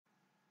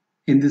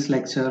In this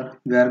lecture,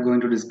 we are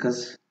going to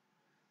discuss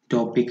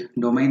topic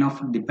domain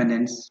of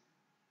dependence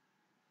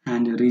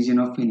and region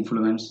of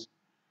influence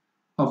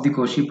of the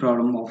Cauchy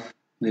problem of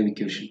wave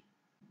equation.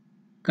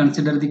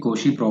 Consider the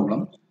Cauchy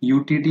problem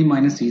utt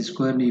minus c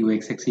square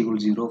uxx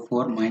equals 0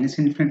 for minus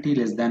infinity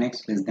less than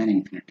x less than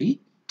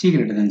infinity t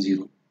greater than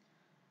 0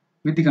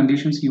 with the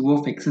conditions u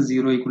of x is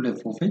 0 equal to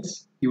f of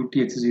x, ut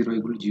x is 0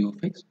 equal to g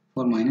of x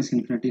for minus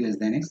infinity less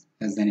than x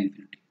less than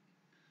infinity.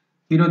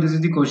 We know this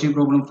is the Cauchy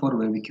problem for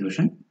wave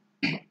equation.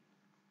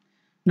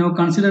 Now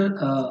consider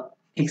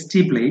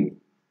xt plane.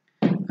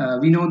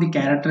 We know the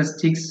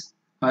characteristics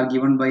are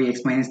given by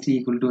x minus t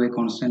equal to a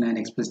constant and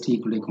x plus t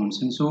equal to a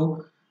constant.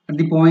 So at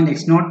the point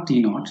x naught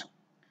t naught,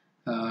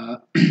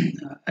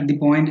 at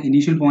the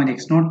initial point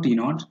x naught t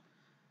naught,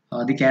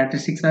 the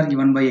characteristics are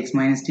given by x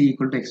minus t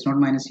equal to x naught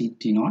minus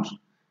t naught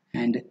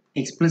and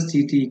x plus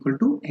ct equal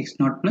to x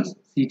naught plus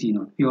ct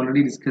naught. We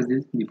already discussed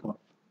this before.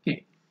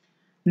 Okay.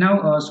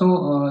 Now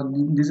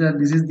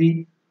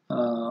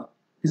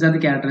these are the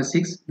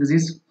characteristics. This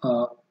is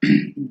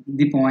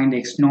the point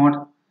x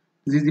naught.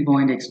 This is the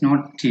point x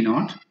naught t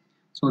naught.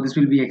 So this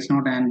will be x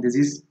naught and this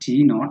is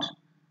t naught.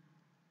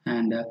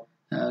 And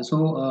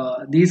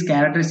these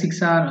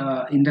characteristics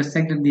are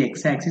intersect at the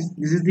x-axis.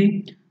 This is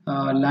the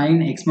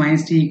line x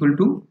minus t equal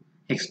to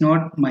x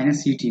naught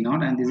minus ct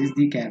naught, and this is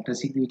the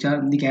characteristic, which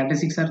are the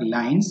characteristics are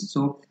lines.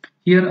 So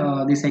here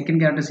the second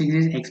characteristic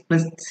is x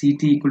plus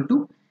ct equal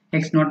to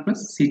x naught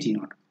plus ct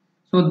naught.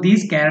 So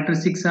these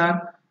characteristics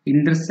are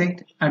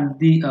intersect at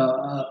the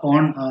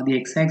on the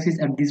x-axis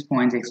at these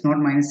points x naught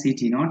minus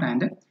ct naught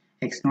and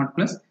x naught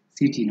plus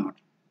ct naught.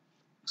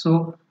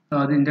 So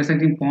the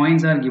intersecting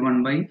points are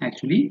given by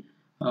actually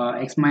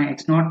x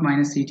naught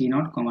minus ct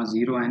naught comma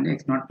 0 and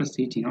x naught plus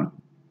ct naught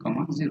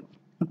comma 0.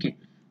 Okay,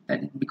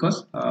 that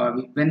because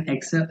when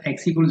x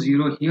equals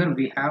 0, here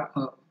we have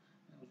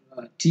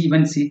t,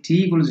 when t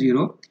equals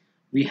 0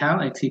 we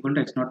have x equal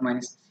to x naught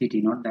minus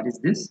ct naught, that is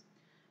this,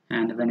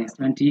 and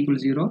when t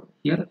equals 0,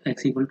 here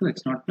x equal to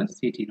x naught plus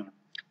ct naught.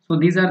 So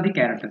these are the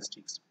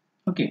characteristics.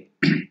 Okay.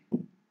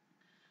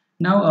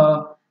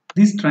 Now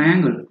this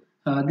triangle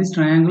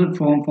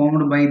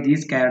formed by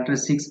these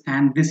characteristics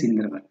and this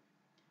interval.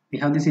 We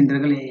have this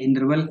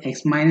interval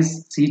x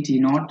minus ct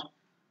naught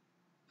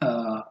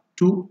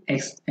to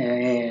x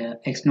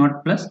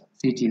naught plus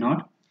ct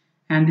naught,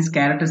 and these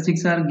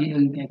characteristics are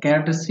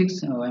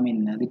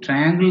the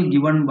triangle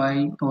given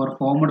by or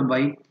formed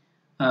by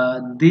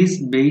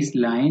this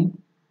baseline,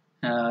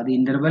 the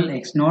interval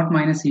x naught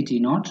minus ct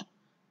naught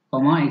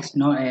comma x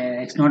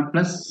naught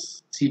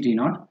plus ct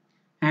naught,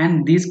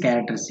 and these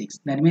characteristics.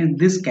 That means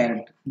this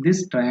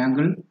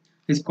triangle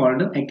is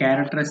called a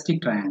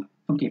characteristic triangle.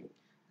 Okay,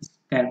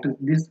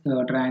 this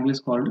triangle is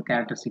called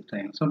characteristic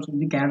triangle. So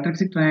the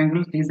characteristic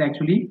triangle is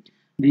actually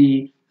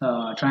the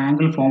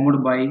triangle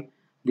formed by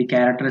the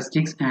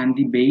characteristics and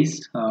the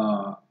base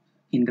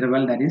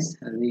interval, that is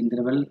the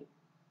interval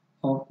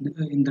of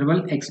the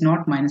interval x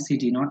naught minus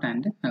ct naught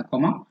and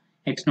comma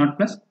x naught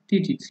plus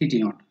ct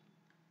naught.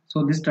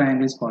 So this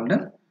triangle is called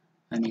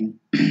the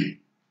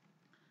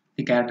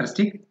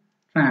characteristic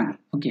triangle.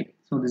 Okay,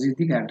 so this is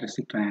the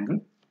characteristic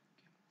triangle.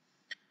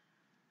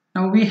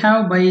 Now we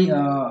have by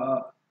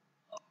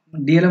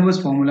D'Alembert's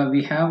formula,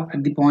 we have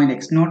at the point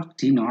x naught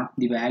t naught,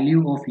 the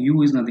value of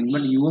u is nothing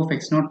but u of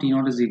x naught t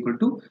naught is equal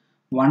to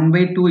 1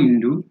 by 2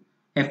 into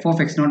f of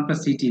x naught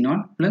plus ct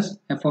naught plus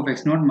f of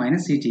x naught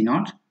minus ct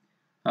naught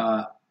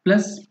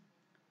plus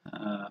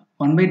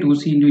 1 by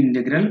 2c into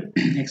integral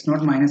x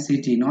naught minus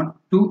ct naught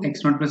to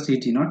x naught plus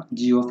ct naught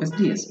g of s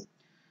ds.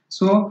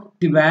 So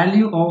the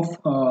value of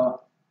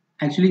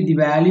actually the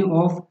value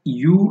of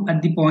u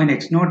at the point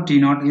x naught t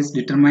naught is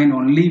determined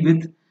only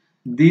with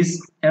this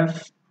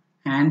f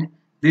and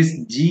this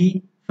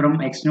g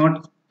from x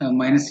naught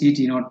minus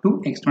ct naught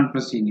to x naught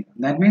plus ct naught.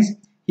 That means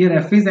here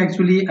f is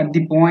actually at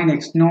the point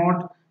x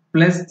naught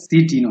plus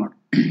ct naught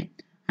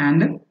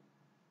and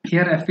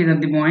here f is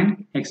at the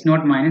point x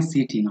naught minus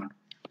ct naught.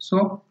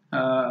 So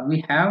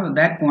we have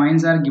that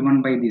points are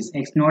given by this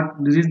x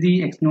naught. This is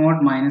the x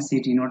naught minus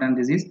ct naught and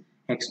this is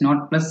x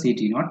naught plus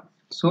ct naught.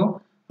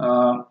 So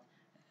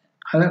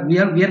we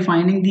are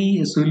finding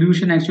the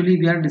solution. Actually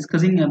we are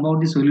discussing about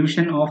the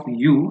solution of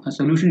u, a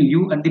solution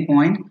u at the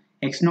point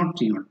x naught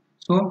t naught.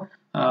 So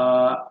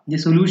the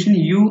solution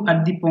u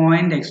at the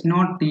point x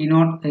naught t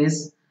naught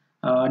is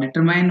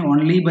determined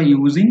only by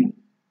using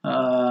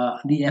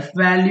the f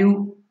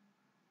value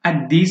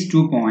at these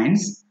 2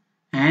 points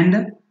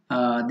and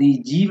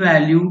the g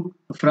value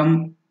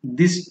from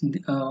this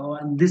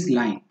this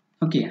line.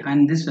 Okay,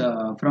 and this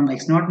from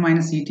x naught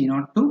minus ct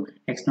naught to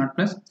x naught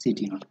plus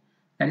ct naught.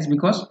 That is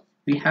because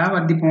we have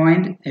at the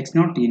point x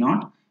naught t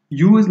naught,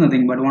 u is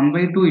nothing but 1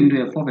 by 2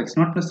 into f of x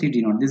naught plus ct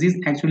naught. This is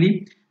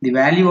actually the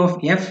value of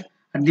f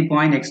at the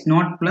point x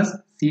naught plus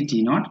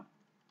ct naught.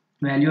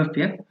 Value of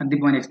f at the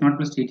point x naught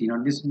plus ct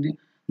naught. This is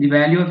the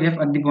value of f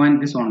at the point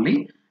this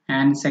only.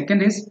 And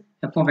second is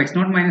f of x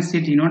naught minus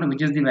ct naught,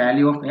 which is the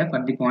value of f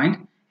at the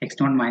point x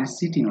naught minus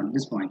ct naught,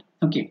 this point.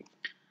 Okay,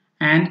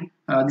 and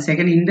the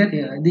second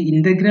the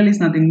integral is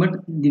nothing but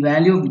the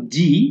value of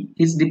g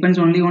is depends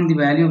only on the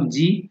value of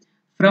g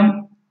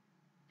from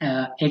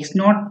x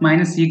naught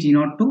minus ct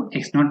naught to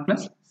x naught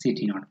plus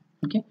ct naught.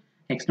 Okay,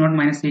 x naught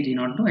minus ct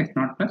naught to x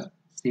naught plus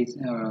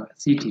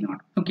ct naught.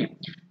 Okay,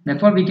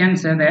 therefore we can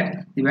say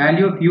that the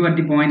value of u at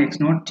the point x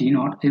naught t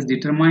naught is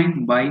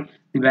determined by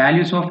the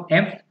values of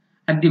f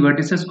at the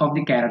vertices of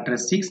the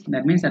characteristics.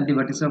 That means at the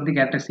vertices of the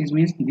characteristics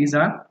means these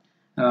are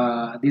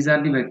the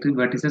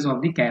vertices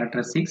of the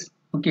characteristics.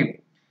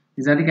 Okay,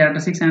 these are the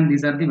characteristics and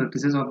these are the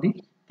vertices of the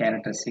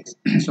characteristics.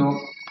 So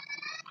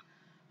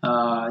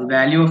the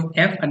value of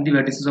f at the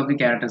vertices of the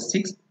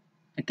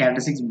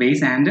characteristics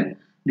base, and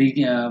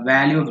the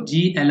value of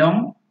g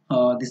along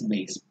this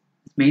base.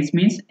 Base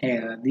means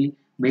the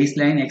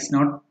baseline x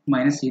naught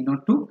minus c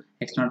naught to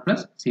x naught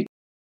plus c.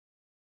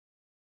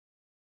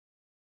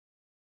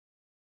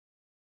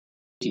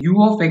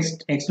 U of x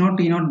naught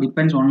t naught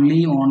depends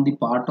only on the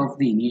part of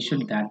the initial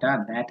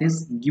data that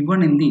is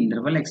given in the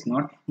interval x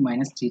naught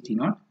minus ct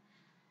naught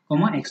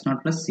comma x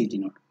naught plus ct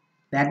naught.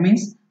 That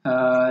means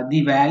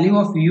the value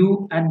of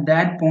u at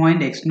that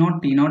point x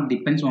naught t naught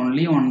depends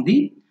only on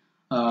the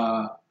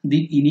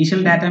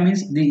initial data,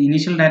 means the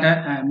initial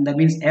data, that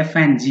means f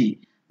and g,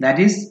 that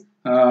is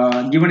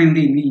given in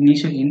the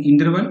initial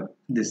interval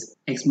this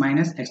x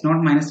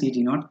naught minus ct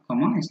naught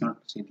comma x naught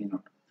plus ct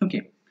naught.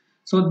 Okay,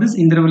 so this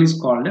interval is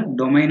called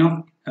domain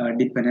of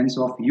dependence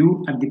of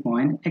u at the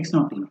point x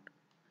naught t naught.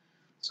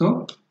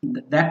 So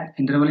that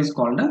interval is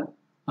called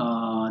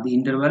the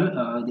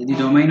interval, the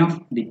domain of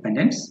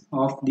dependence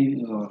of the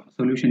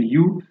solution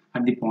u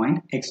at the point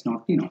x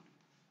naught t naught.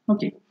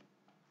 Okay.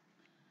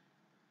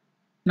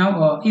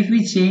 Now, if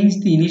we change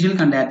the initial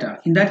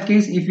data, in that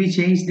case, if we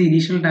change the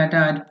initial data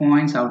at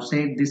points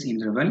outside this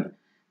interval,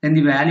 then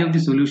the value of the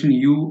solution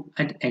u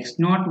at x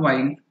naught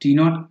y t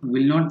naught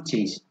will not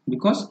change,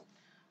 because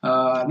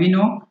we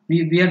know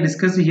we are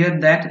discussing here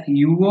that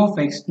u of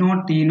x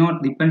naught t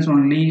naught depends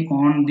only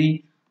on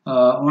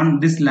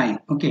this line.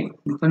 Okay,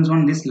 depends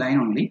on this line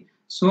only.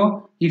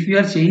 So if you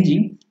are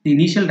changing the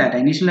initial data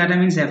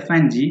means f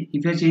and g.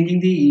 If you are changing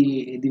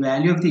the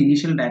value of the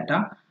initial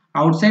data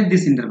outside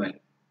this interval,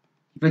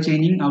 if you are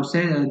changing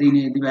outside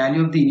the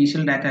value of the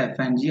initial data f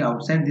and g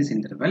outside this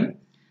interval,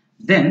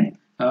 then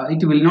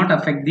it will not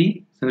affect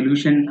the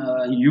solution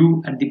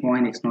u at the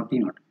point x naught t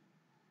naught.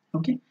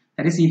 Okay,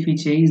 that is, if we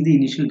change the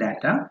initial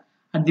data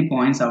at the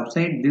points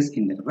outside this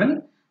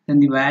interval, then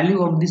the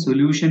value of the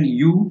solution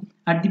u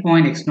at the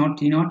point x naught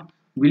t naught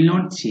will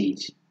not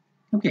change.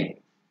 Okay,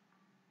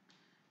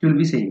 it will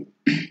be same.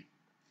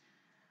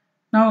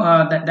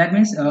 Now that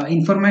means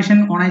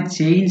information on a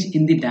change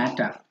in the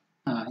data.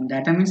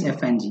 Data means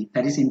f and g.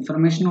 That is,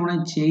 information on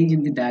a change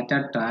in the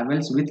data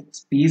travels with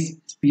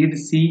speed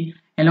c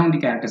along the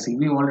characteristic.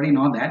 We already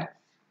know that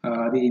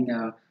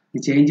the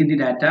change in the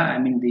data, I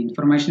mean the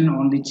information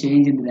on the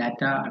change in the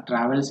data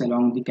travels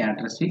along the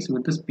characteristics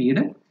with the speed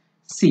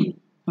c.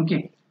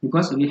 Okay,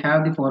 because we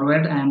have the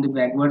forward and the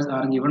backwards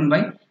are given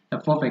by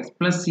f of x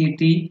plus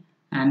ct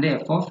and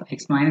f of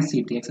x minus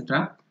ct,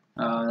 etc.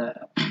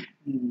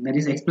 That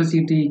is, x plus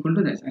ct equal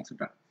to this,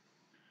 etc.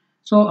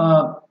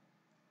 So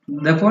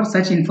therefore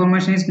such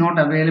information is not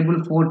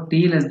available for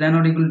t less than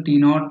or equal to t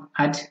naught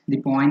at the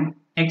point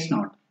x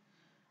naught.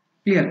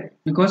 Clear?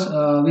 Because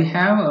we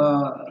have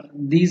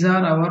these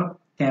are our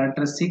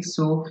characteristics.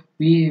 So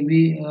we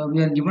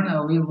are given,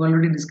 we have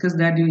already discussed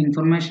that the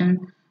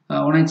information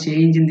on a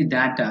change in the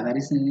data, that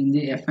is in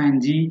the f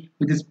and g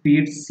with the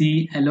speed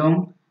c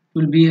along,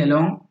 will be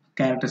along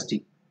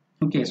characteristic.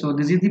 Okay, so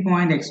this is the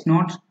point x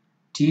naught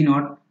t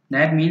naught.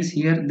 That means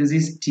here this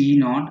is t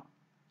naught.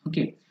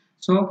 Okay,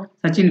 so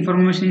such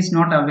information is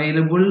not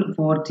available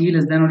for t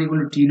less than or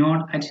equal to t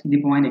naught at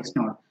the point x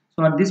naught.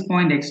 So at this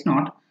point x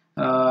naught,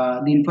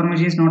 the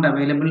information is not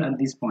available at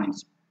these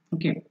points.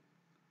 Okay,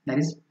 that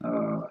is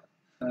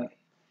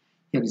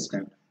here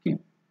described. Okay,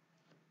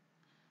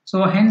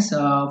 so hence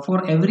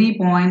for every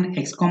point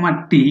x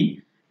comma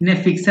t in a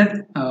fixed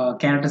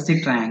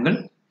characteristic triangle,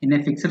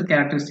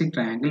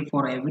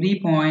 for every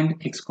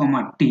point x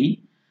comma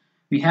t,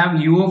 we have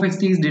u of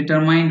xt is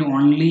determined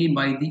only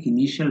by the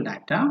initial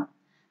data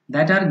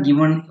that are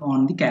given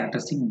on the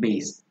characteristic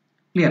base.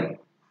 Clear?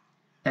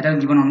 That are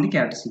given on the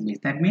characteristic base.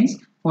 That means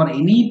for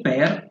any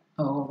pair,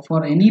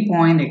 for any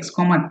point x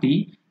comma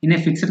t in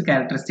a fixed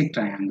characteristic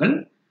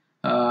triangle,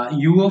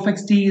 u of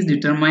xt is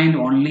determined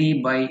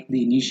only by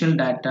the initial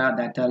data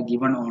that are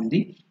given on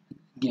the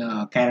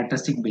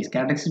characteristic base.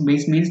 Characteristic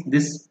base means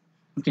this.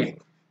 Okay,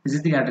 this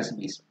is the characteristic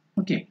base.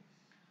 Okay.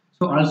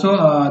 So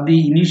also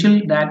the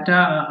initial data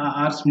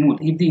are smooth.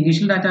 If the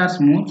initial data are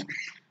smooth,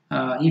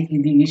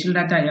 if the initial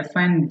data f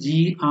and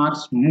g are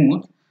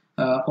smooth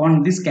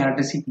on this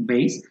characteristic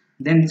base,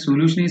 then the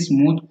solution is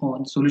smooth, or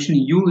the solution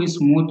u is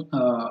smooth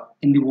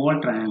in the whole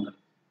triangle.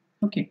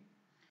 Okay.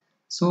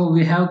 So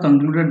we have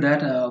concluded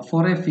that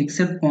for a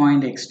fixed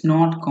point x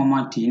naught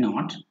comma t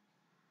naught,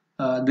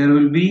 there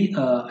will be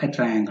a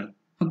triangle.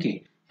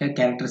 Okay, a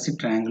characteristic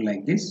triangle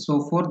like this.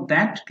 So for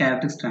that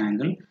characteristic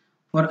triangle,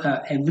 for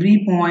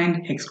every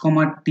point x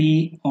comma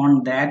t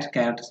on that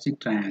characteristic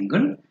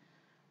triangle,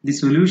 the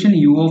solution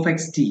u of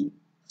xt,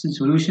 so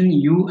solution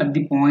u at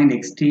the point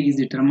xt is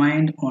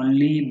determined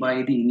only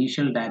by the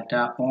initial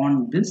data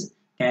on this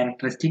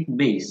characteristic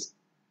base.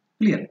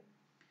 Clear?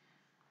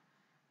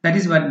 That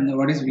is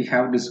what is we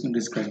have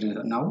discussed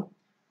now.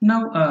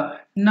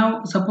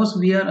 Now suppose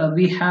we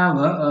have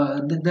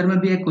there may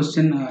be a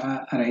question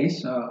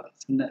arise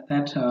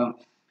that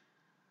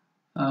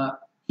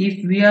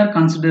if we are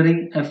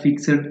considering a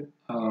fixed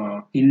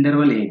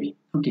interval AB.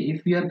 Okay,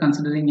 if we are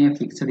considering a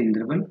fixed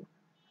interval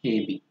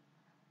AB,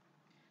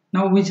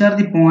 now which are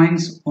the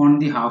points on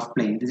the half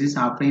plane? This is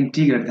half plane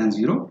t greater than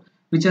 0.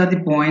 Which are the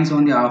points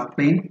on the half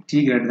plane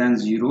t greater than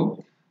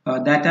 0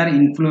 that are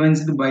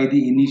influenced by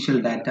the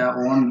initial data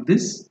on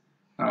this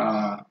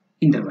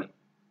interval?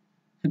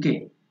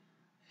 Okay,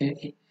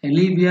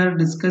 earlier we have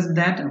discussed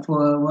that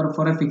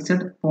for a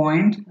fixed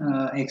point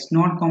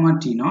x0 comma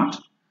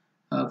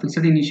t0, fixed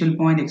initial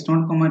point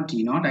x0 comma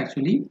t0,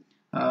 actually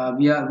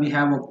we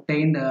have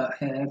obtained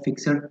a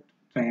fixed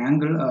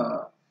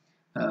triangle,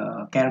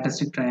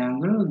 characteristic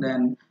triangle.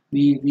 Then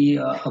we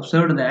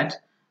observed that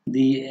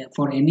the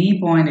for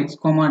any point x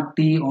comma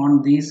t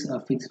on this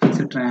fixed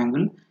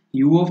triangle,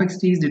 u of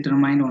xt is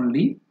determined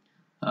only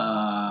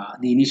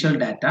the initial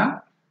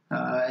data,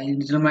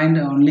 determined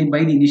only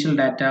by the initial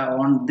data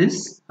on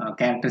this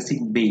characteristic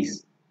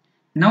base.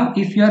 Now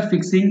if you are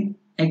fixing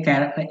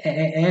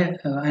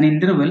an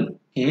interval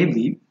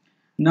AB,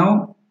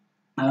 now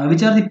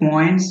which are the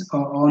points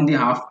on the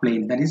half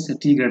plane, that is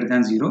t greater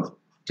than 0,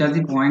 which are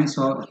the points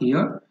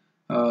here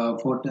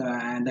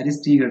that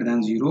is t greater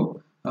than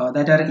 0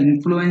 that are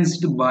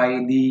influenced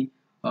by the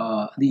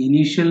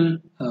initial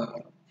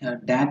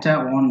data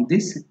on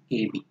this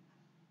AB.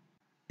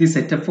 The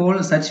set of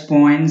all such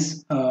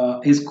points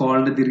is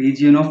called the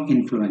region of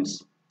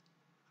influence.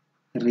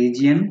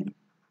 Region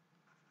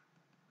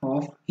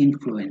of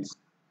influence.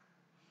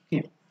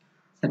 Okay,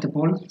 set of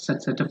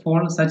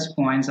all such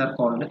points are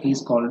called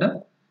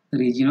the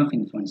region of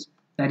influence.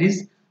 That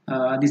is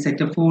the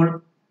set of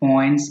all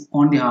points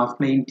on the half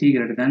plane t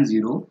greater than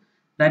 0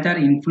 that are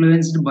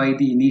influenced by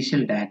the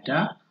initial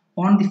data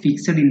on the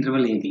fixed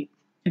interval AB.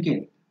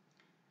 Okay,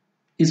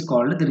 is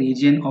called the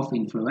region of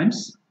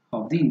influence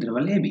of the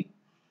interval AB.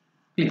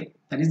 Okay,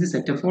 that is the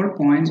set of all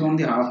points on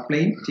the half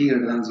plane t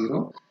greater than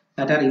 0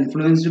 that are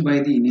influenced by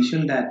the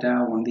initial data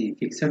on the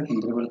fixed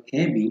interval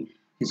AB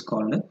is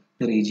called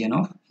the region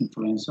of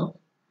influence of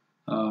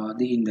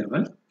the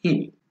interval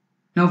AB.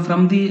 Now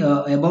from the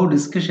above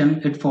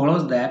discussion, it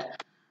follows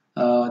that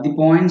the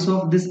points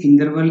of this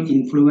interval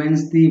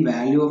influence the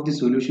value of the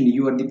solution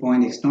u at the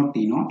point x0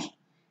 t0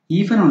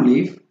 if and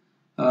only if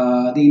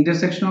the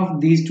intersection of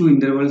these two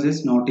intervals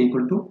is not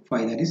equal to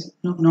phi, that is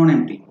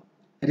non-empty.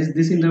 That is,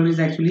 this interval is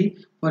actually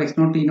for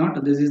x0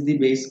 t0, this is the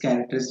base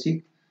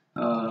characteristic,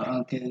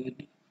 okay,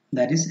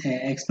 that is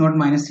x0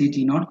 minus c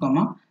t0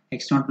 comma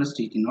x0 plus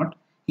t t0.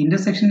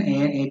 Intersection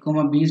a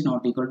comma b is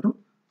not equal to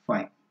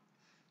phi.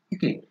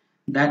 Okay,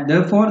 that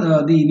therefore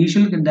the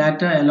initial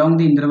data along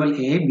the interval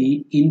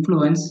AB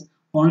influence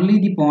only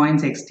the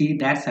points xt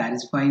that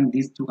satisfying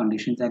these two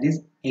conditions, that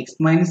is x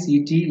minus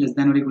ct less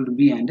than or equal to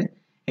b and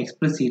x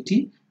plus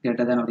ct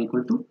greater than or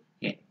equal to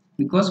a.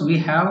 Because we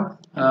have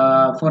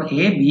for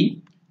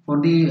AB, for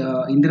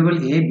the interval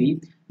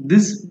AB,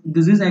 this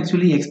is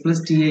actually x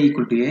plus ta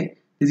equal to a,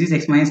 this is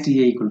x minus ta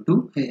equal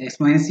to x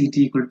minus ct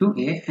equal to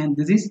a, and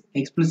this is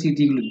x plus ct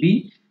equal to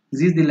b,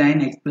 this is the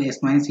line x plus x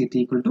minus ct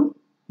equal to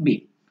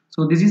b.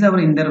 So this is our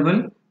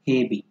interval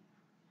AB.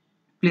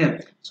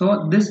 Clear?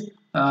 So this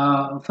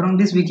from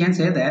this we can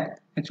say that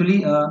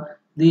actually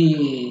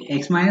the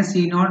x minus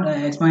c naught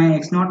x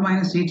naught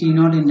minus c t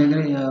naught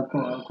integral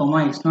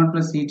comma x naught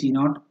plus c t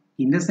naught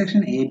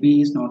intersection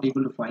AB is not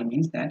equal to phi,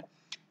 means that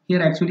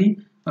here actually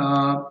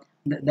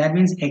that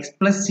means x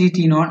plus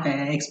ct naught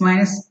x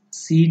minus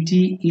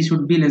ct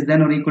should be less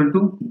than or equal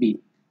to b.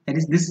 That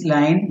is, this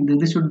line,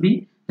 this should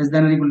be less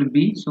than or equal to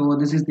b. So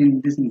this is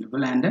this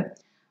interval, and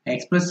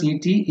x plus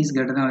ct is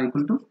greater than or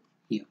equal to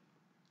here.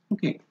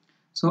 Okay,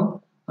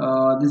 so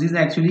this is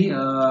actually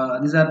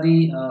these are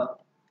the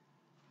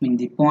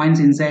the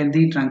points inside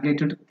the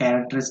truncated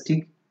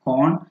characteristic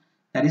cone,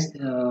 that is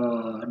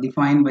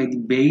defined by the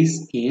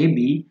base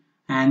AB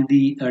and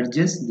the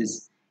edges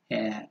this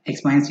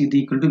x minus ct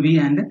equal to b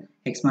and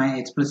x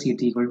plus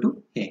ct equal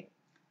to a.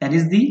 That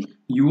is the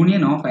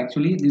union of,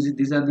 actually this is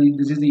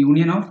the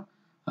union of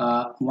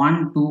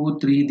 1 2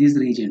 3 these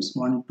regions,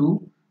 1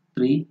 2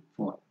 3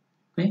 4.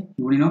 Okay,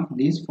 union of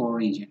these 4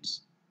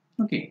 regions.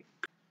 Okay,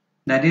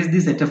 that is the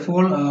set of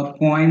all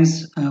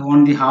points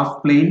on the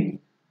half plane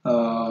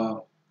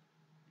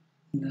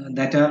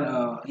that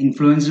are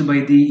influenced by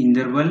the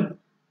interval,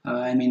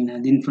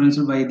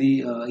 influenced by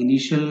the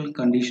initial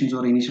conditions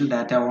or initial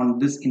data on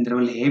this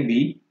interval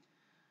AB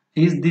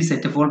is the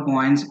set of all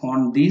points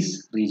on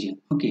this region.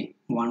 Okay,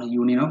 one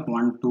union of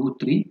 1 2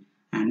 3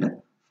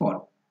 and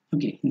 4.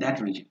 Okay, in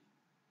that region.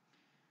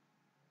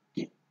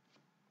 Okay.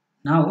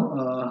 Now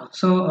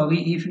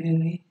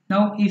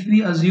Now if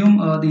we assume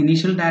the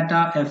initial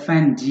data f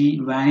and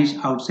g vanish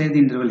outside the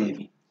interval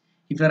AB,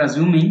 if you are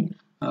assuming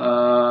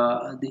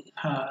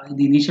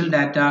the initial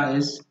data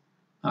is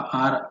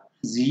are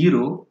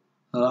 0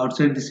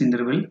 outside this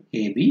interval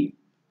AB,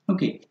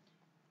 okay,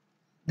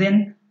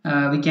 then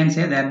we can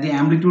say that the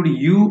amplitude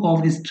u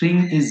of the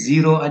string is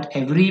 0 at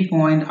every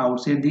point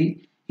outside the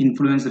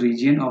influence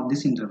region of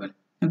this interval.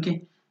 Okay,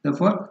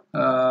 therefore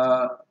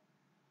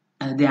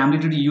the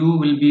amplitude u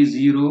will be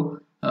 0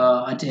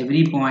 at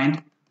every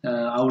point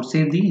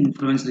outside the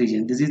influence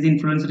region. This is the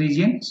influence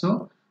region.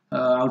 So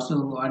also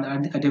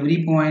at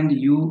every point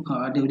u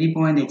at every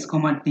point x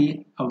comma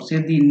t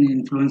outside the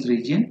influence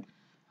region,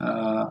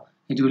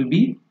 it will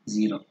be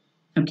 0.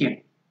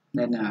 Okay,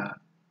 then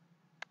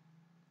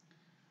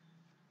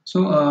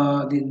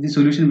the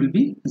solution will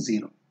be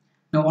 0.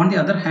 Now on the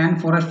other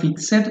hand, for a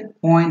fixed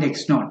point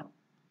x0,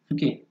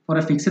 okay, for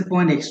a fixed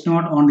point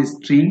x0 on the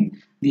string,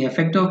 the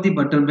effect of the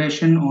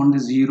perturbation on the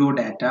 0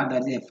 data,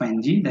 that is f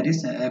and g, that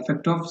is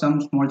effect of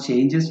some small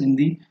changes in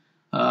the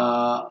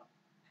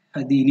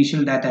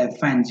initial data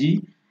f and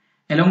g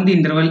along the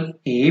interval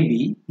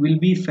AB will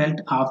be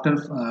felt after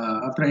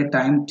a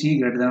time t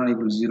greater than or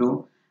equal to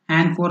 0,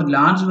 and for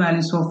large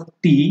values of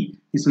t,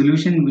 the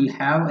solution will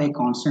have a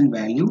constant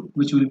value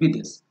which will be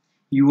this: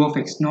 u of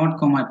x0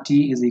 comma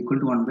t is equal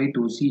to 1 by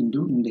 2c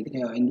into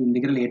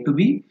integral a to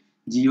b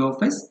g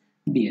of s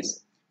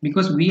ds.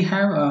 Because we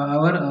have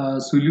our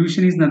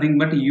solution is nothing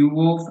but u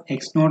of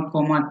x0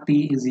 comma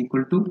t is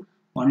equal to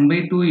 1 by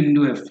 2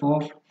 into f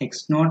of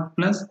x0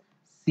 plus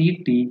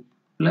ct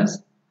plus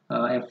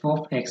f of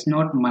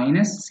x0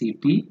 minus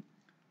ct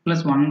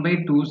plus 1 by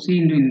 2c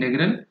into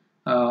integral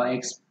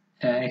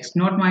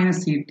x0 minus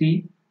ct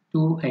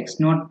to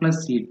x0 plus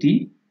ct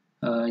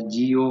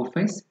g of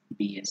s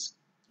ds.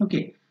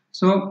 Okay,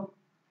 so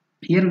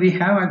here we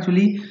have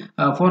actually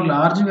for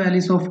large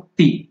values of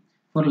t,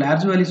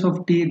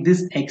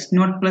 this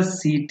x0 plus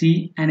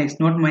ct and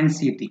x0 minus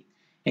ct,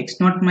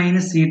 x0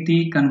 minus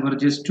ct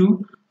converges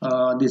to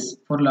this.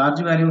 For large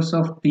values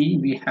of t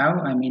we have,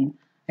 I mean,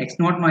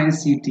 x0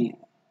 minus ct,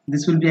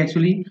 this will be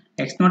actually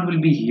x0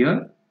 will be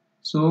here,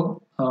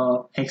 so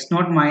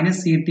x0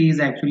 minus ct is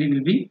actually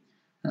will be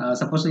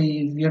suppose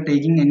if we are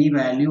taking any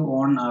value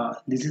on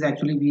this is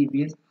actually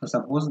we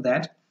suppose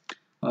that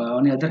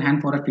on the other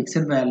hand, for a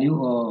fixed value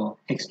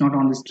x0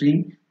 on the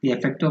string, the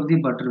effect of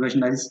the perturbation,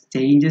 that is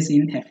changes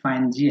in f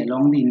and g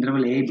along the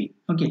interval AB.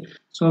 Okay,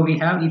 so we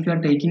have, if you are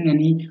taking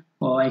any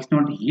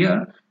x0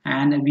 here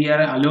and we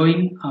are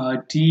allowing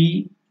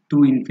t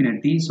to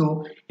infinity,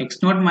 so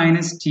x0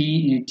 minus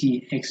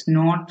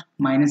x0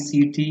 minus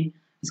ct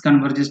is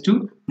converges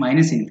to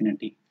minus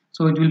infinity.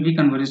 So it will be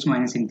converges to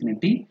minus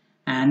infinity,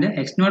 and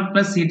x0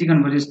 plus ct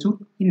converges to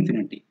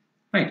infinity,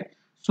 right?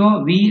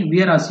 So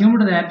we are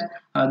assumed that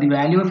the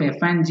value of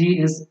f and g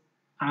is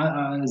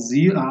are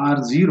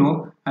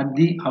 0 at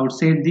the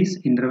outside this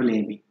interval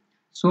AB.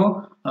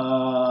 So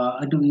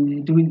it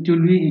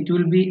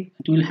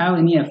will have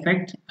any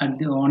effect at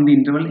the on the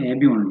interval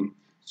AB only.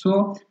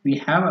 So we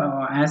have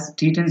as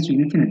t tends to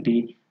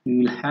infinity, we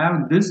will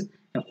have this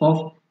f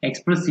of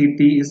x plus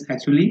ct is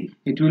actually,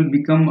 it will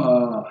become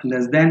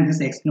less than this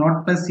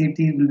x0 plus ct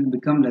will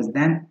become less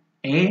than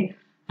a,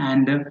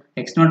 and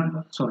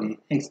x0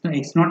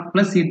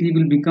 plus ct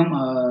will become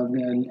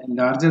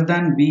larger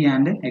than b,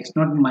 and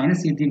x0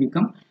 minus ct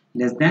become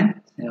less than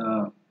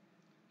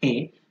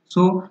a.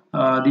 So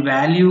the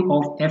value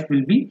of f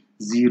will be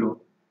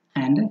 0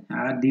 and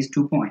at these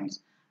 2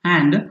 points,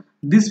 and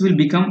this will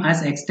become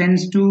as x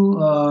tends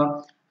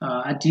to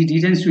t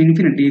tends to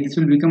infinity, this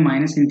will become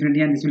minus infinity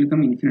and this will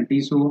become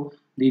infinity. So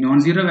the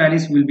non-zero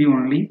values will be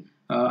only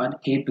at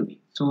a to b.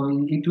 So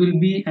it will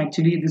be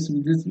actually this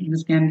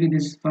can be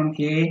this from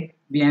a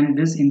b, and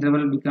this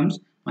interval becomes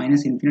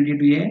minus infinity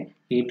to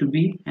a to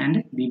b,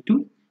 and b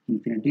to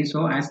infinity.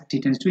 So as t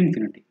tends to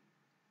infinity,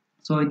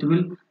 so it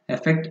will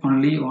affect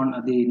only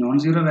on the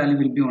non-zero value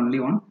will be only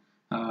on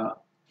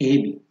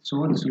ab.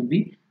 So this will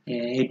be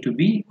a to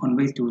b 1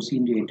 by 2c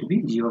into a to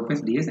b g of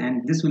s ds,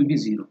 and this will be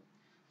 0.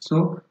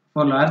 So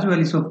for large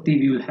values of t,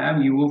 we will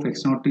have u of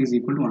x0 t is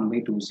equal to 1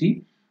 by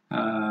 2c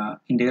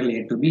integral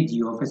a to b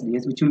g of s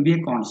ds, which will be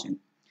a constant,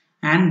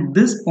 and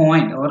this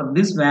point or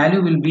this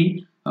value will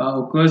be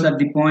occurs at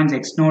the points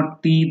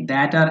x0 t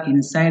that are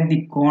inside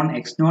the cone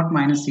x0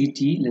 minus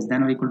ct less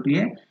than or equal to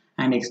a,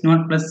 and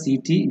x0 plus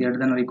ct greater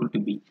than or equal to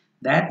b.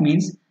 That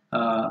means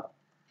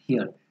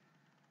here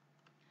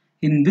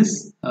in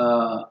this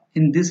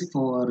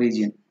for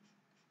region,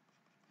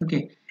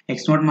 okay,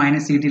 x0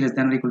 minus ct less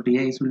than or equal to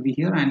a is will be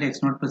here, and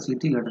x0 plus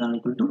ct greater than or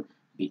equal to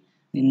b.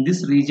 In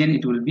this region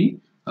it will be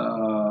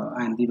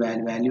and the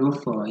value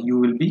of u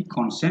will be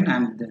constant,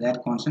 and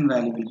that constant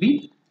value will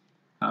be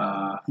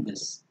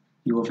this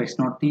u of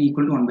x0 t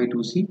equal to 1 by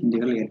 2c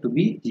integral a to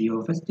b g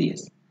of s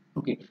ds.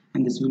 Okay,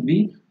 and this will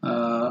be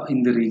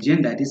in the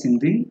region, that is in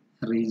the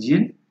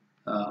region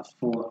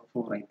 4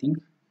 I think,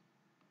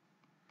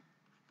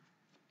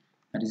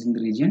 that is in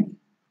the region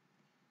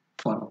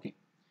 4. Okay,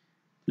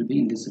 it will be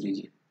in this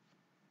region.